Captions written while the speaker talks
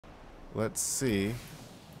Let's see.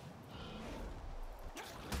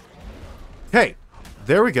 Hey,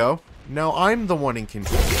 there we go. Now I'm the one in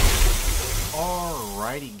control.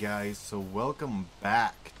 Alrighty guys, so welcome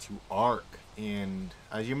back to Ark. And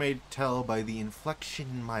as you may tell by the inflection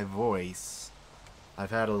in my voice,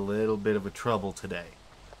 I've had a little bit of a trouble today.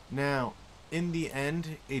 Now, in the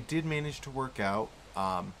end, it did manage to work out.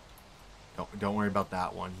 Don't worry about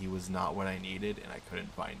that one. He was not what I needed, and I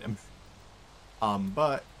couldn't find him.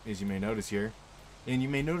 But, as you may notice here, and you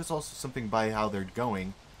may notice also something by how they're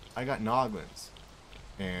going, I got Noglins.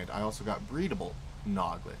 And I also got breedable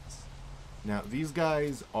Noglins. Now, these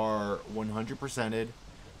guys are 100%ed.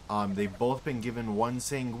 They've both been given 1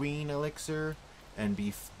 sanguine elixir and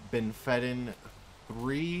been fed in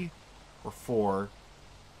 3 or 4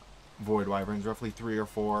 void wyverns, roughly 3 or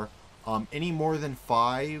 4. Any more than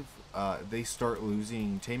 5, they start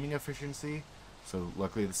losing taming efficiency. So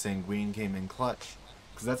luckily the sanguine came in clutch,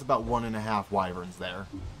 because that's about 1.5 wyverns there.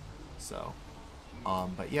 So,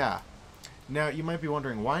 but yeah. Now you might be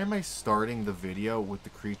wondering, why am I starting the video with the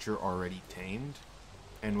creature already tamed?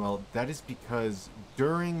 And well, that is because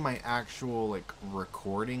during my actual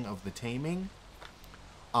recording of the taming,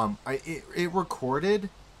 it recorded,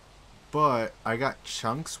 but I got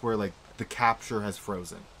chunks where the capture has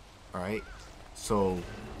frozen. All right, so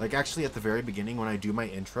actually at the very beginning when I do my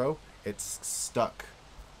intro, it's stuck.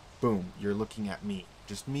 Boom, you're looking at me,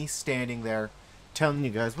 just me standing there, telling you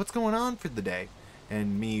guys what's going on for the day,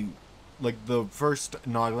 and me. The first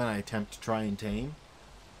Noglin I attempt to try and tame,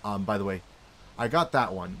 by the way, I got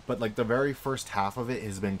that one, but the very first half of it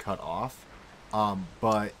has been cut off.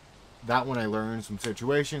 But that one I learned some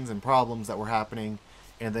situations and problems that were happening,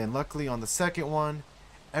 and then luckily on the second one,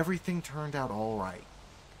 everything turned out all right,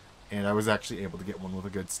 and I was actually able to get one with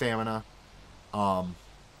a good stamina.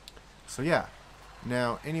 So yeah.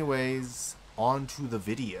 Now, anyways, on to the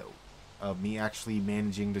video of me actually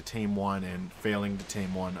managing to tame one and failing to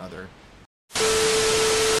tame one other.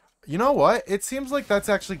 You know what? It seems like that's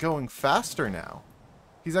actually going faster now.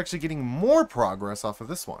 He's actually getting more progress off of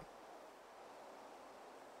this one.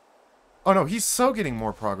 Oh no, he's so getting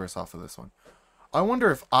more progress off of this one. I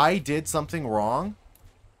wonder if I did something wrong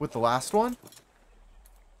with the last one.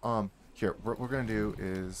 Here, what we're going to do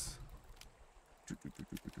is...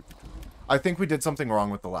 I think we did something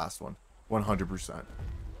wrong with the last one. 100%.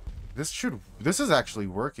 This is actually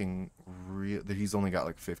working. He's only got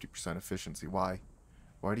 50% efficiency. Why?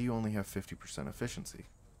 Why do you only have 50% efficiency?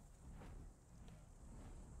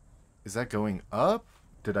 Is that going up?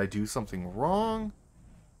 Did I do something wrong?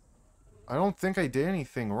 I don't think I did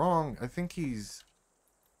anything wrong. I think he's...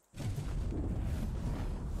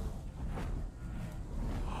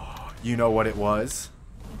 You know what it was?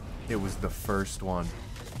 It was the first one.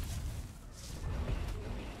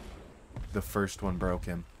 The first one broke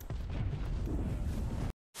him.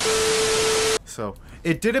 So,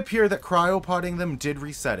 it did appear that cryopodding them did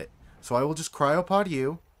reset it. So I will just cryopod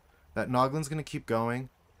you. That Noglin's gonna keep going.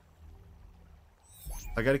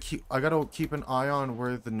 I gotta keep an eye on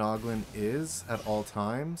where the Noglin is at all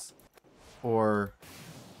times. Or,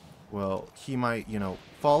 well, he might,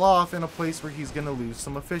 fall off in a place where he's gonna lose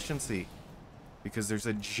some efficiency. Because there's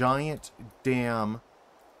a giant damn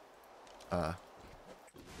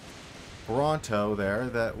Bronto there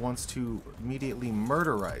that wants to immediately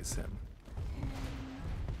murderize him.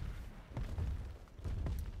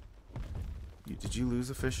 Did you lose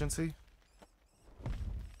efficiency?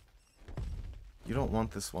 You don't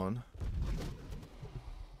want this one.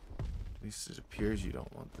 At least it appears you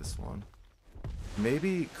don't want this one.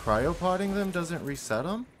 Maybe cryopodding them doesn't reset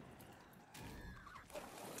them?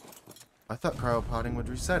 I thought cryopodding would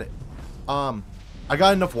reset it. I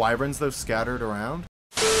got enough wyverns though scattered around.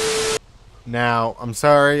 Now, I'm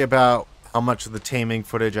sorry about how much of the taming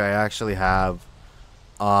footage I actually have.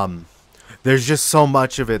 There's just so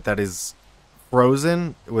much of it that is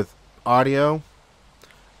frozen with audio,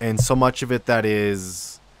 and so much of it that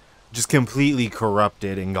is just completely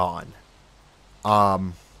corrupted and gone.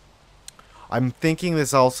 I'm thinking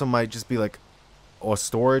this also might just be a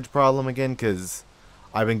storage problem again, because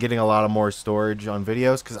I've been getting a lot of more storage on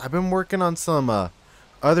videos, because I've been working on some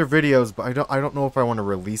other videos, but I don't know if I want to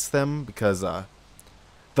release them, because the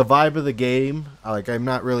vibe of the game, I'm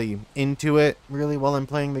not really into it really while I'm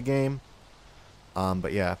playing the game.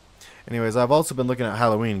 But yeah. Anyways, I've also been looking at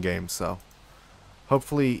Halloween games, so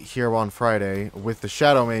hopefully here on Friday, with the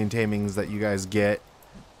Shadow Main tamings that you guys get,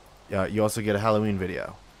 you also get a Halloween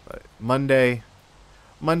video. But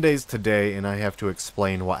Monday's today, and I have to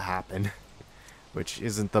explain what happened, which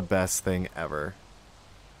isn't the best thing ever,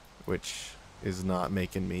 which is not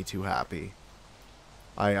making me too happy.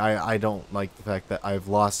 I don't like the fact that I've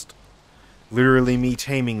lost Literally me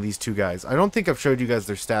taming these two guys. I don't think I've showed you guys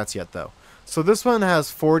their stats yet, though. So this one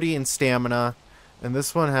has 40 in stamina, and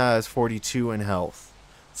this one has 42 in health.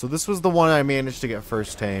 So this was the one I managed to get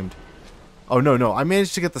first tamed. Oh, no. I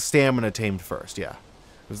managed to get the stamina tamed first, yeah.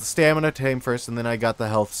 It was the stamina tamed first, and then I got the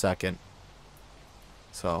health second.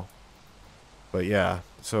 So, but yeah.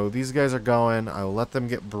 So these guys are going. I will let them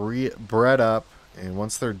get bred up, and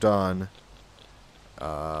once they're done,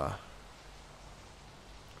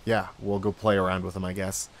 yeah, we'll go play around with them, I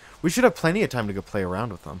guess. We should have plenty of time to go play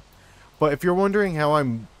around with them. But if you're wondering how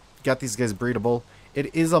I'm got these guys breedable,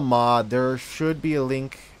 it is a mod. There should be a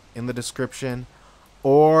link in the description.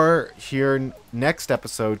 Or here next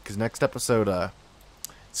episode, because next episode,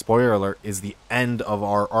 spoiler alert, is the end of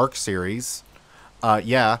our Ark series.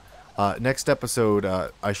 Next episode,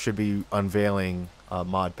 I should be unveiling a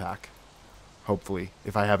mod pack. Hopefully,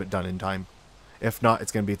 if I have it done in time. If not,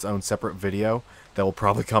 it's going to be its own separate video that will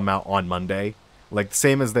probably come out on Monday. Like,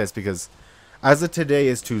 same as this, because as of today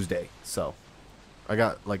is Tuesday. So, I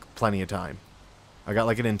got, like, plenty of time. I got,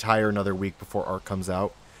 like, an entire another week before Ark comes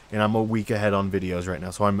out. And I'm a week ahead on videos right now.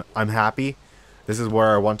 So, I'm happy. This is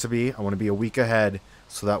where I want to be. I want to be a week ahead,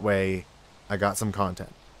 so that way I got some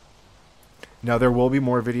content. Now, there will be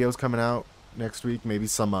more videos coming out next week. Maybe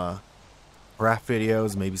some, raft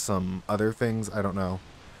videos. Maybe some other things. I don't know.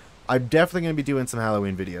 I'm definitely going to be doing some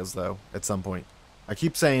Halloween videos, though, at some point. I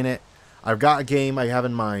keep saying it. I've got a game I have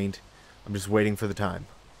in mind. I'm just waiting for the time.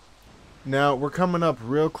 Now, we're coming up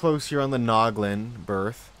real close here on the Noglin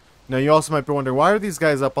berth. Now, you also might be wondering, why are these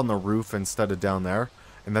guys up on the roof instead of down there?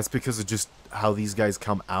 And that's because of just how these guys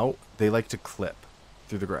come out. They like to clip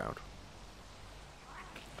through the ground.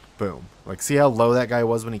 Boom. Like, see how low that guy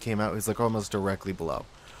was when he came out? He's, like, almost directly below.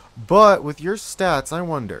 But, with your stats, I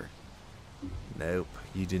wonder. Nope.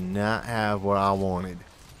 You did not have what I wanted.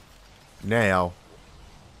 Now,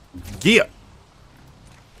 get!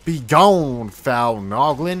 Be gone, foul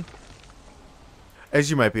Noglin! As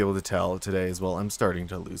you might be able to tell today as well, I'm starting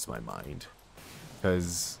to lose my mind.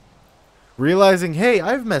 Because realizing, hey,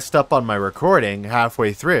 I've messed up on my recording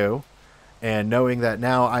halfway through, and knowing that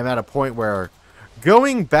now I'm at a point where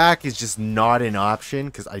going back is just not an option,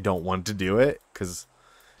 because I don't want to do it, because,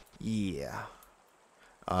 yeah.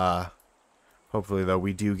 Hopefully, though,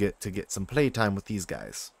 we do get to get some playtime with these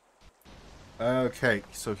guys. Okay,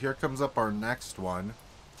 so here comes up our next one.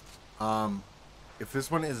 If this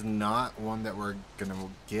one is not one that we're gonna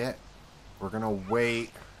get, we're gonna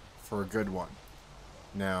wait for a good one.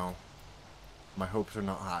 Now, my hopes are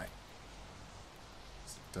not high.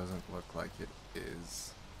 This doesn't look like it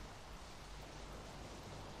is.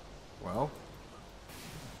 Well,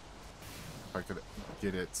 if I could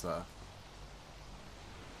get its, ooh,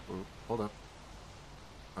 hold up.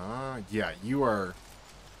 Yeah, you are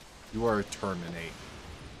terminate.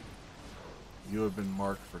 You have been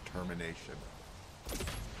marked for termination.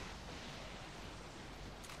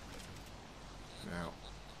 Now,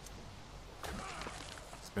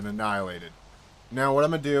 it's been annihilated. Now, what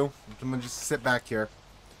I'm gonna do, I'm gonna just sit back here.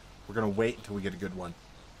 We're gonna wait until we get a good one.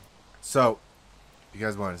 So, if you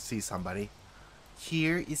guys want to see somebody,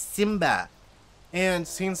 here is Simba. And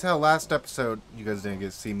since how last episode you guys didn't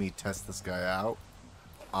get to see me test this guy out,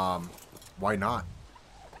 why not?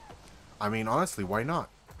 I mean, honestly, why not?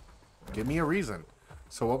 Give me a reason.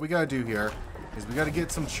 So what we gotta do here is we gotta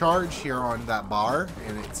get some charge here on that bar,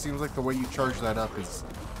 and it seems like the way you charge that up is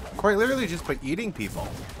quite literally just by eating people.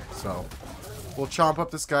 So we'll chomp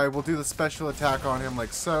up this guy, we'll do the special attack on him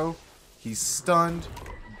like so. He's stunned,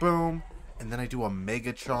 boom, and then I do a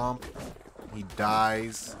mega chomp. He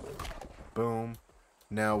dies, boom.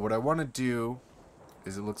 Now what I want to do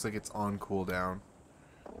is, it looks like it's on cooldown,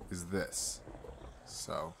 is this.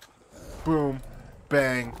 So, boom,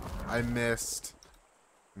 bang, I missed.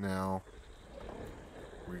 Now,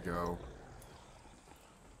 we go.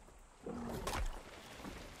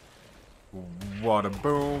 What a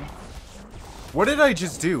boom. What did I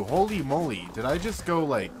just do? Holy moly. Did I just go,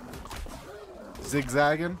 like,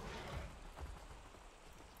 zigzagging?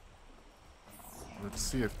 Let's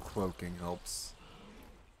see if cloaking helps.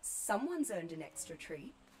 Someone's earned an extra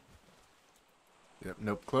treat. Yep,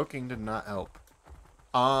 nope, cloaking did not help.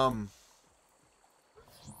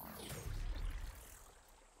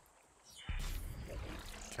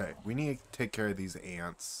 Okay, we need to take care of these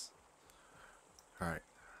ants. Alright.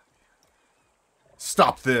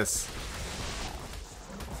 Stop this!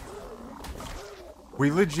 We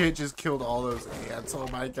legit just killed all those ants, oh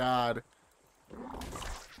my god.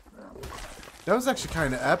 That was actually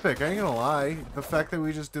kind of epic, I ain't gonna lie. The fact that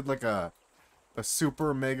we just did like a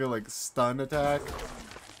super mega like stun attack.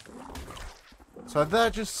 So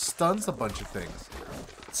that just stuns a bunch of things.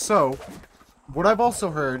 So, what I've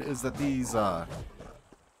also heard is that these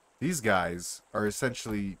guys are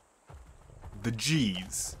essentially the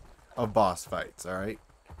G's of boss fights, alright?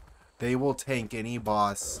 They will tank any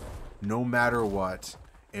boss, no matter what,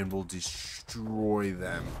 and will destroy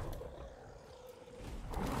them.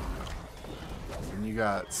 And you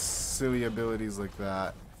got silly abilities like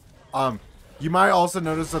that. You might also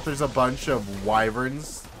notice that there's a bunch of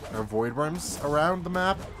wyverns, or voidworms, around the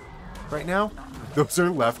map right now. Those are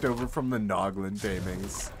left over from the Noglin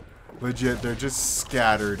tamings. Legit, they're just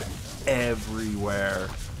scattered everywhere.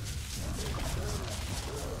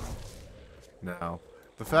 No.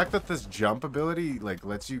 The fact that this jump ability, like,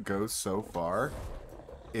 lets you go so far,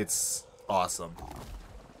 it's awesome.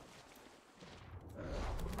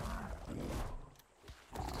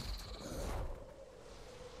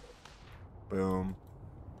 Boom.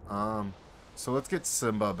 So let's get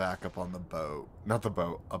Simba back up on the boat. Not the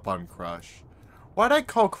boat, up on Crush. Why'd I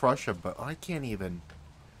call Crush a boat? I can't even...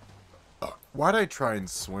 Why'd I try and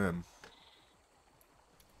swim?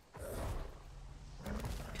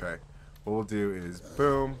 Okay. What we'll do is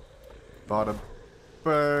boom, bada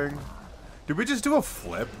bang. Did we just do a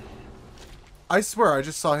flip? I swear I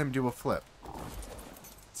just saw him do a flip.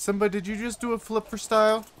 Simba, did you just do a flip for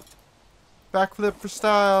style? Backflip for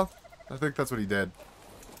style? I think that's what he did.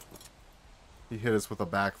 He hit us with a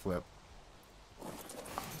backflip.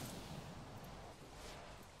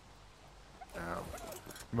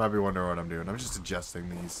 You might be wondering what I'm doing. I'm just adjusting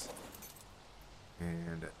these.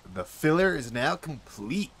 And the filler is now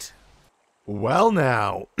complete. Well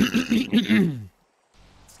now. Excuse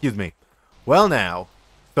me. Well now.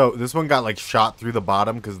 So this one got like shot through the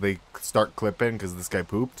bottom because they start clipping because this guy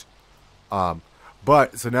pooped.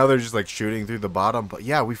 But so now they're just like shooting through the bottom. But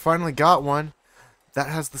yeah, we finally got one that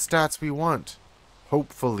has the stats we want.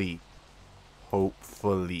 Hopefully.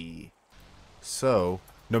 Hopefully. So,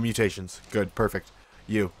 no mutations. Good. Perfect.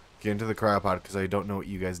 You, get into the cryopod because I don't know what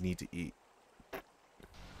you guys need to eat.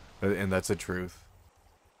 And that's the truth.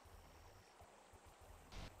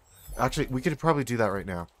 Actually, we could probably do that right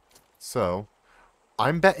now. So,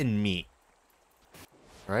 I'm betting meat.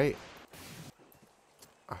 Right?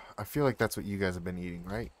 I feel like that's what you guys have been eating,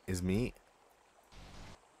 right? Is meat?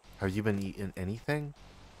 Have you been eating anything?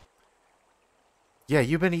 Yeah,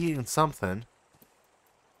 you've been eating something.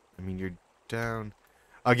 I mean, you're down.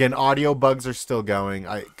 Again, audio bugs are still going.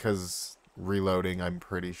 Because reloading, I'm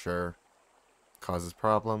pretty sure, causes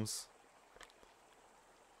problems.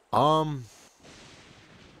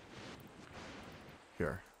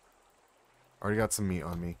 Here. Already got some meat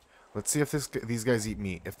on me. Let's see if these guys eat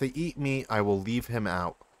meat. If they eat meat, I will leave him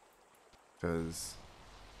out. Because...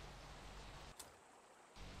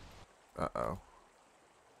 Uh-oh.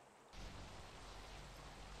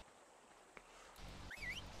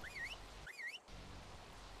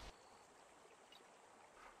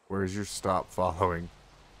 Where's your stop following?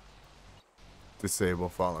 Disable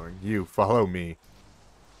following. You, follow me.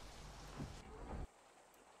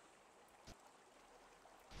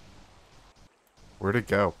 Where'd it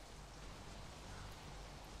go?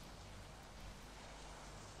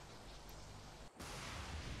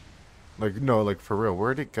 Like, no, like, for real,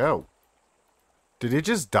 where'd it go? Did it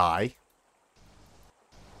just die?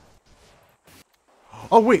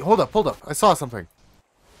 Oh, wait, hold up, hold up. I saw something.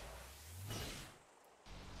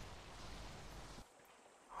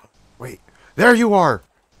 Wait, there you are!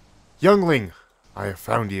 Youngling, I have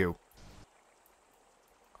found you.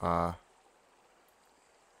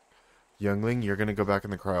 Youngling, you're gonna go back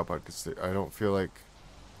in the cryopod, because I don't feel like...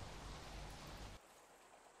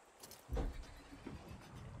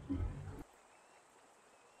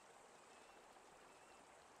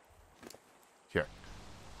 Here.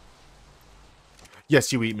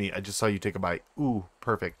 Yes, you eat meat. I just saw you take a bite. Ooh,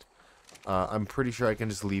 perfect. I'm pretty sure I can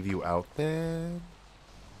just leave you out there.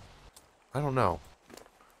 I don't know.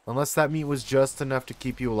 Unless that meat was just enough to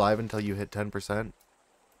keep you alive until you hit 10%.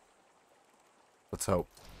 Let's hope.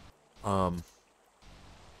 But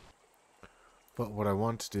what I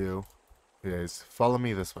want to do is follow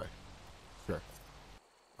me this way. Sure.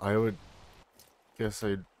 I would guess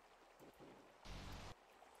I'd...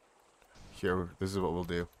 Here, this is what we'll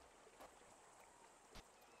do.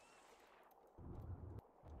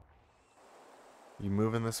 You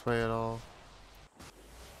moving this way at all?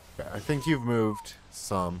 Okay, I think you've moved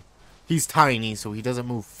some. He's tiny, so he doesn't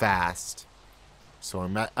move fast. So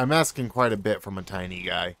I'm asking quite a bit from a tiny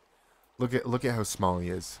guy. Look at how small he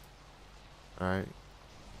is. All right.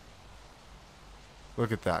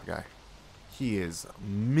 Look at that guy. He is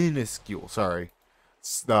minuscule. Sorry.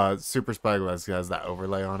 Super Spyglass has that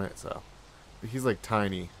overlay on it, so he's like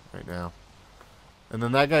tiny right now. And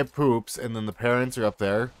then that guy poops, and then the parents are up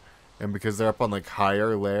there, And because they're up on like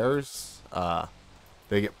higher layers,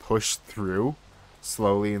 they get pushed through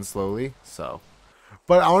slowly and slowly. So,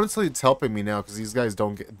 but honestly, it's helping me now because these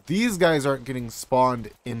guys aren't getting spawned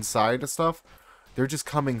inside of stuff. They're just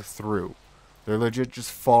coming through. They're legit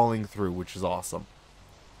just falling through, which is awesome.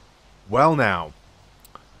 Well, now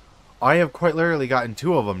I have quite literally gotten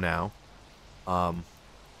 2 of them now.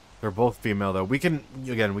 They're both female though. We can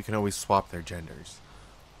always swap their genders.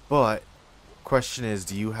 But question is,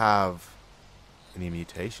 do you have any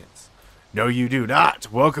mutations? No, you do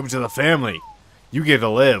not. Welcome to the family. You get to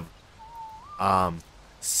live.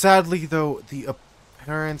 Sadly though, the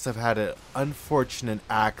parents have had an unfortunate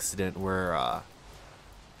accident where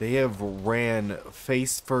they have ran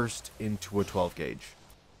face first into a 12 gauge.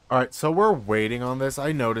 Alright, so we're waiting on this.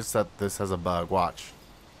 I noticed that this has a bug. Watch.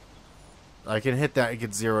 I can hit that, it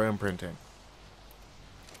gets 0 imprinting.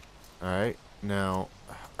 Alright, now,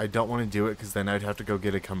 I don't want to do it because then I'd have to go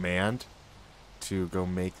get a command to go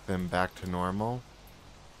make them back to normal.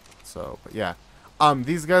 So, but yeah.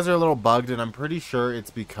 These guys are a little bugged, and I'm pretty sure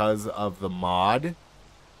it's because of the mod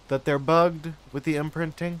that they're bugged with the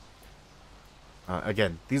imprinting.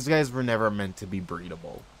 Again, these guys were never meant to be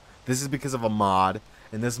breedable. This is because of a mod,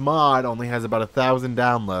 and this mod only has about 1,000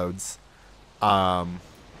 downloads, and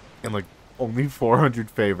like only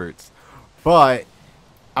 400 favorites. But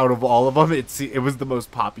out of all of them, it was the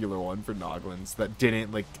most popular one for Noglins that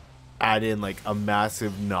didn't like add in like a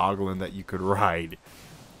massive Noglin that you could ride.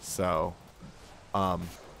 So,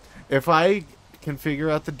 if I can figure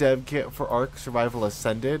out the dev kit for Ark Survival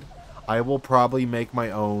Ascended, I will probably make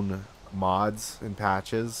my own mods and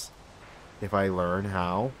patches if I learn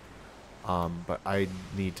how. But I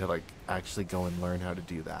need to like actually go and learn how to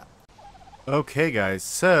do that. Okay guys,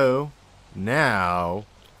 so now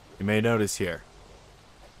you may notice here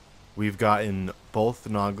we've gotten both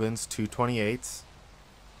Noglins 228s.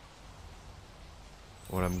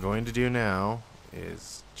 What I'm going to do now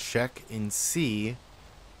is check and see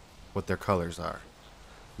what their colors are.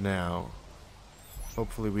 Now,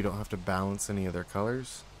 hopefully we don't have to balance any of their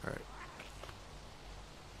colors. Alright.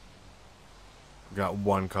 Got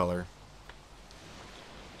one color.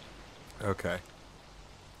 Okay.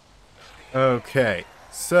 Okay,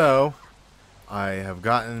 so I have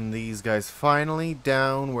gotten these guys finally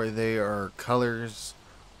down where they are colors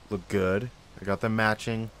look good. I got them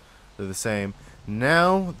matching. They're the same.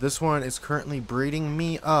 Now, this one is currently breeding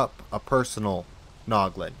me up a personal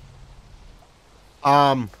Noglin.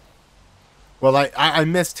 Well, I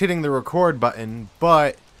missed hitting the record button,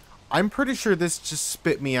 but I'm pretty sure this just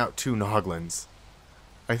spit me out 2 Noglins.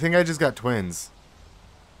 I think I just got twins.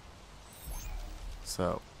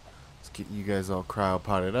 So, let's get you guys all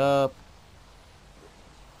cryopotted up.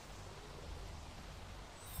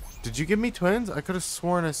 Did you give me twins? I could have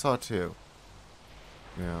sworn I saw 2.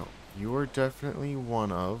 Now, you are definitely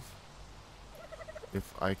one of.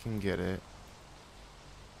 If I can get it.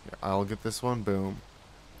 Yeah, I'll get this one. Boom.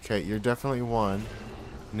 Okay, you're definitely one.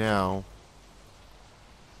 Now,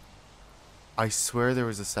 I swear there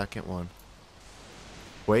was a second one.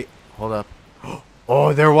 Wait, hold up.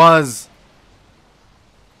 Oh, there was!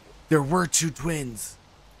 There were 2 twins!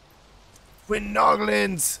 Twin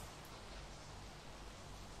Noglins!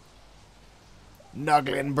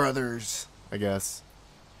 Noglin brothers, I guess.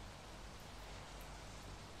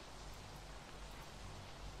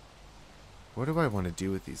 What do I want to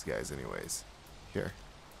do with these guys anyways? Here.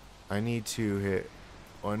 I need to hit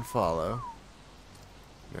unfollow.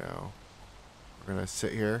 Now, we're going to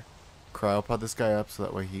sit here, cryopod this guy up so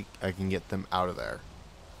that way I can get them out of there.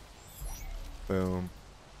 Boom.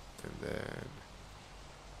 And then...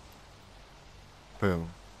 boom.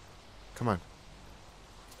 Come on.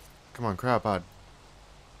 Come on, cryopod.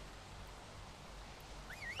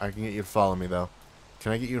 I can get you to follow me, though.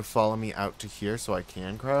 Can I get you to follow me out to here so I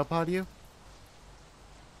can cryopod you?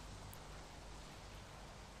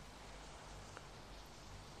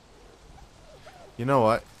 You know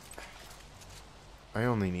what? I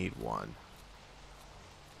only need one.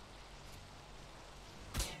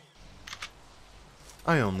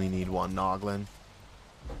 I only need one Noglin.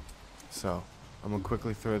 So, I'm going to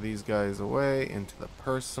quickly throw these guys away into the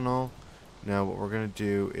personal. Now what we're going to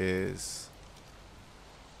do is...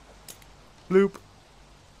 bloop.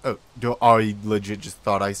 Oh, I legit just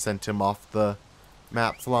thought I sent him off the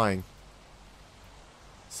map flying.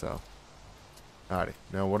 So, alrighty.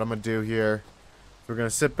 Now what I'm going to do here... we're going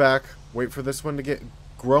to sit back, wait for this one to get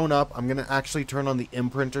grown up. I'm going to actually turn on the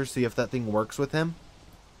imprinter, see if that thing works with him.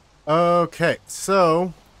 Okay,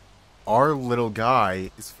 so our little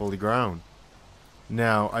guy is fully grown.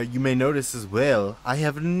 Now, you may notice as well, I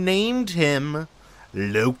have named him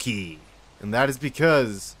Loki. And that is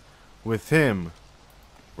because with him,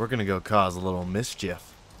 we're gonna go cause a little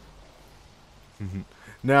mischief.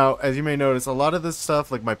 Now, as you may notice, a lot of this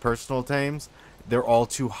stuff, like my personal tames, they're all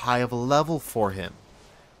too high of a level for him.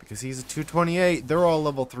 Because he's a 228, they're all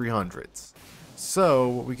level 300s. So,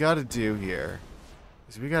 what we gotta do here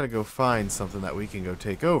is we gotta go find something that we can go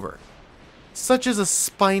take over. Such as a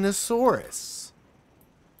Spinosaurus.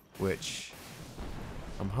 Which,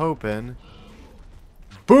 I'm hoping...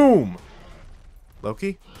 Boom!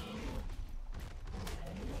 Loki?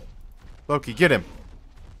 Loki, get him!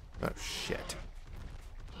 Oh, shit.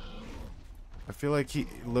 I feel like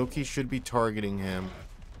Loki should be targeting him.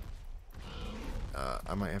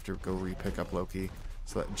 I might have to go re-pick up Loki.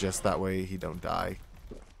 So that just that way he don't die.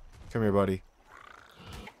 Come here, buddy.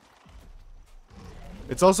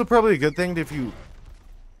 It's also probably a good thing if you...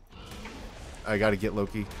 I gotta get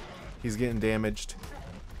Loki. He's getting damaged.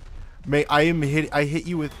 I hit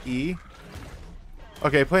you with E.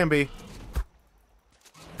 Okay, plan B.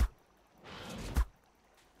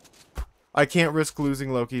 I can't risk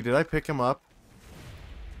losing Loki. Did I pick him up?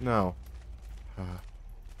 No.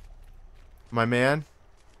 My man?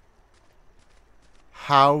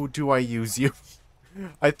 How do I use you?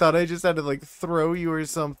 I thought I just had to, like, throw you or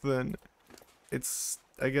something. It's...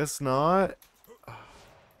 I guess not.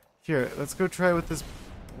 Here, let's go try with this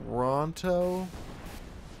Bronto.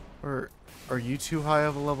 Or are you too high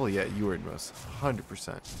of a level? Yeah, you were most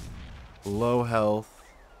 100%. Low health.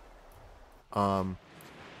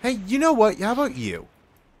 Hey, you know what? How about you?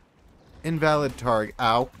 Invalid target.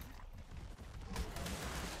 Ow.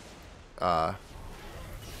 I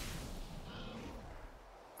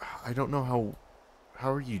don't know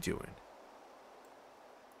how are you doing?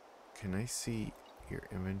 Can I see your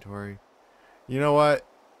inventory? You know what?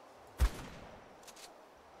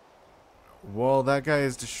 Well, that guy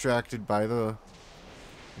is distracted by the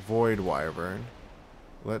Void Wyvern.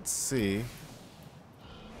 Let's see.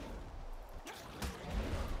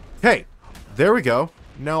 Hey! There we go.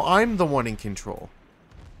 Now I'm the one in control.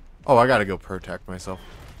 Oh, I gotta go protect myself.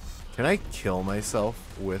 Can I kill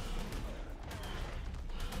myself with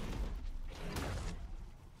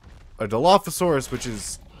a Dilophosaurus, which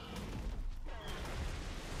is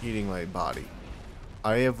eating my body?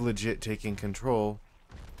 I have legit taken control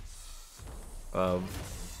of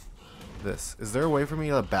this. Is there a way for me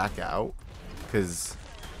to back out? Because,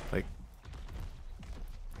 like...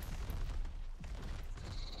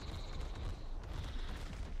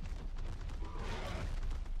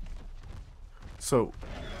 So,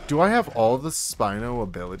 do I have all the Spino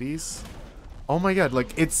abilities? Oh my god,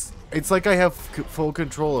 like, it's like I have full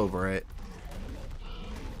control over it.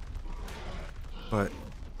 But,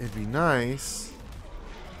 it'd be nice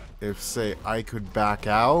if, say, I could back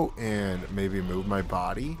out and maybe move my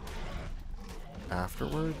body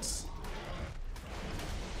afterwards.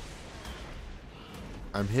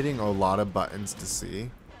 I'm hitting a lot of buttons to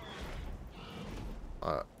see.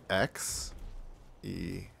 X.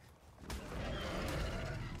 E.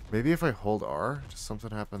 Maybe if I hold R, does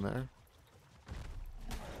something happen there?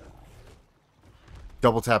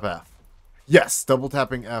 Double tap F. Yes, double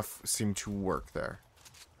tapping F seemed to work there.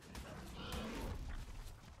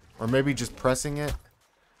 Or maybe just pressing it.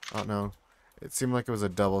 I don't know. It seemed like it was a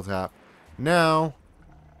double tap. Now,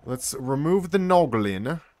 let's remove the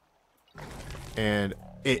Noglin. And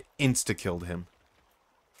it insta-killed him.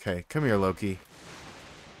 Okay, come here, Loki.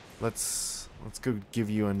 Let's go give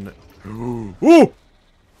you an... Ooh!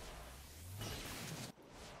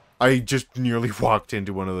 I just nearly walked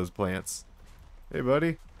into one of those plants. Hey,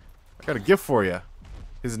 buddy. I got a gift for you.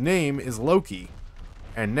 His name is Loki.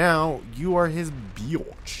 And now, you are his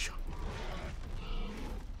biatch.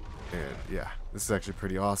 And, yeah. This is actually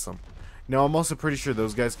pretty awesome. Now, I'm also pretty sure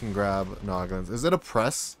those guys can grab Noglins. Is it a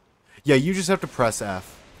press? Yeah, you just have to press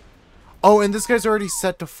F. Oh, and this guy's already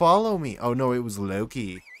set to follow me. Oh, no, it was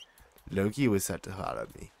Loki. Loki was set to follow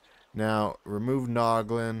me. Now, remove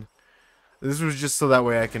Noglin. This was just so that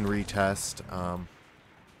way I can retest.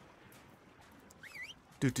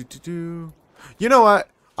 You know what?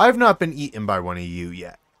 I've not been eaten by one of you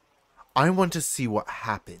yet. I want to see what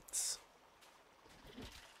happens.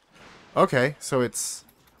 Okay, so it's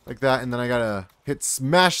like that, and then I gotta hit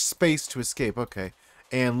smash space to escape. Okay.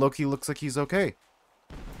 And Loki looks like he's okay.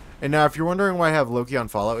 And now, if you're wondering why I have Loki on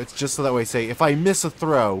follow, it's just so that way, say, if I miss a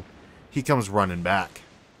throw, he comes running back.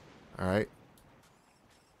 Alright.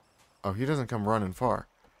 Oh, he doesn't come running far.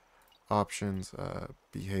 Options,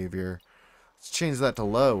 behavior. Let's change that to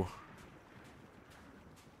low.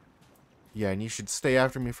 Yeah, and you should stay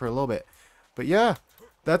after me for a little bit. But yeah,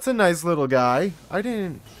 that's a nice little guy. I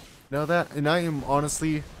didn't know that. And I am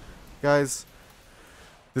honestly, guys,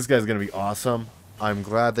 this guy's going to be awesome. I'm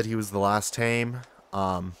glad that he was the last tame.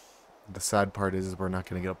 The sad part is we're not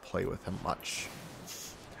going to get to play with him much.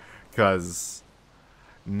 Because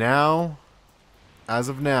now, as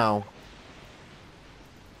of now,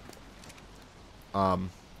 all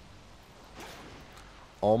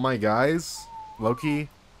my guys, Loki,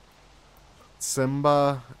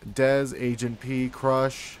 Simba, Dez, Agent P,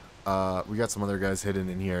 Crush, we got some other guys hidden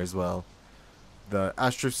in here as well. The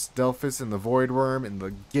Astrostelphus and the Void Worm and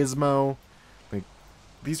the Gizmo. Like,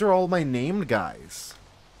 these are all my named guys.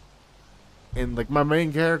 And, like, my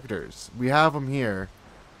main characters. We have them here.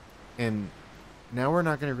 And now we're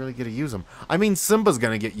not going to really get to use them. I mean, Simba's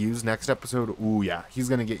going to get used next episode. Ooh, yeah. He's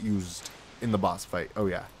going to get used in the boss fight. Oh,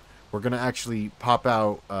 yeah. We're going to actually pop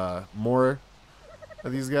out more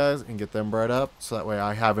of these guys and get them bred up. So that way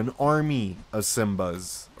I have an army of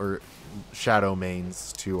Simbas or Shadow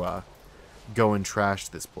Mains to go and trash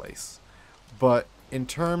this place. But in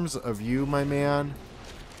terms of you, my man,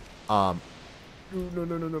 no.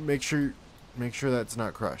 Make sure that's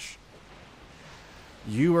not Crush.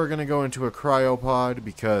 You are gonna go into a cryopod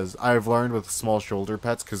because I've learned with small shoulder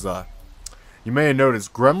pets. Because you may have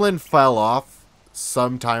noticed Gremlin fell off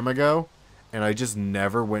some time ago, and I just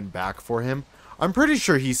never went back for him. I'm pretty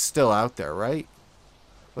sure he's still out there, right?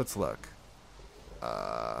 Let's look.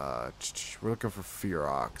 We're looking for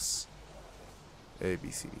Fearox. A,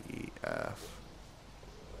 B, C, D, E, F,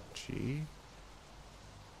 G.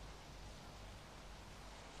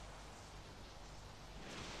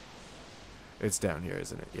 It's down here,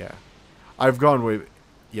 isn't it? Yeah. I've gone way...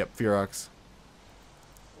 Yep, Fearox.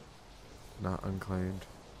 Not unclaimed.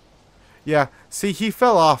 Yeah, see, he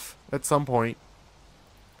fell off at some point.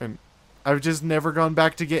 And I've just never gone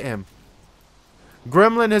back to get him.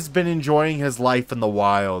 Gremlin has been enjoying his life in the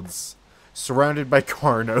wilds. Surrounded by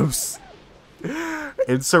Carnos.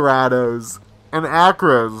 And Ceratos, and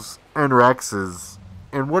Acros, and Rexes,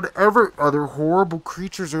 and whatever other horrible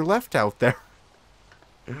creatures are left out there.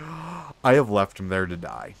 I have left him there to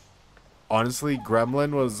die. Honestly,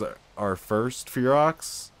 Gremlin was our first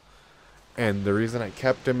Fearox, and the reason I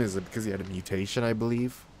kept him is because he had a mutation, I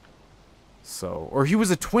believe. So, or he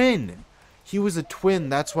was a twin. He was a twin,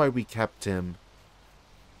 that's why we kept him.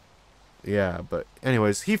 Yeah, but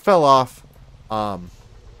anyways, he fell off.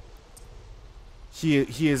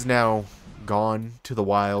 He is now gone to the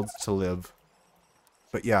wilds to live.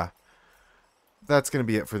 But yeah, that's going to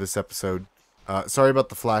be it for this episode. Sorry about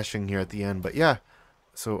the flashing here at the end, but yeah.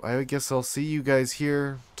 So I guess I'll see you guys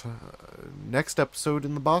here next episode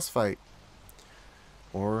in the boss fight.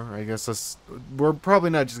 Or I guess we're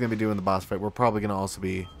probably not just going to be doing the boss fight. We're probably going to also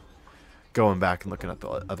be going back and looking at the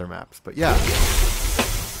other maps. But yeah.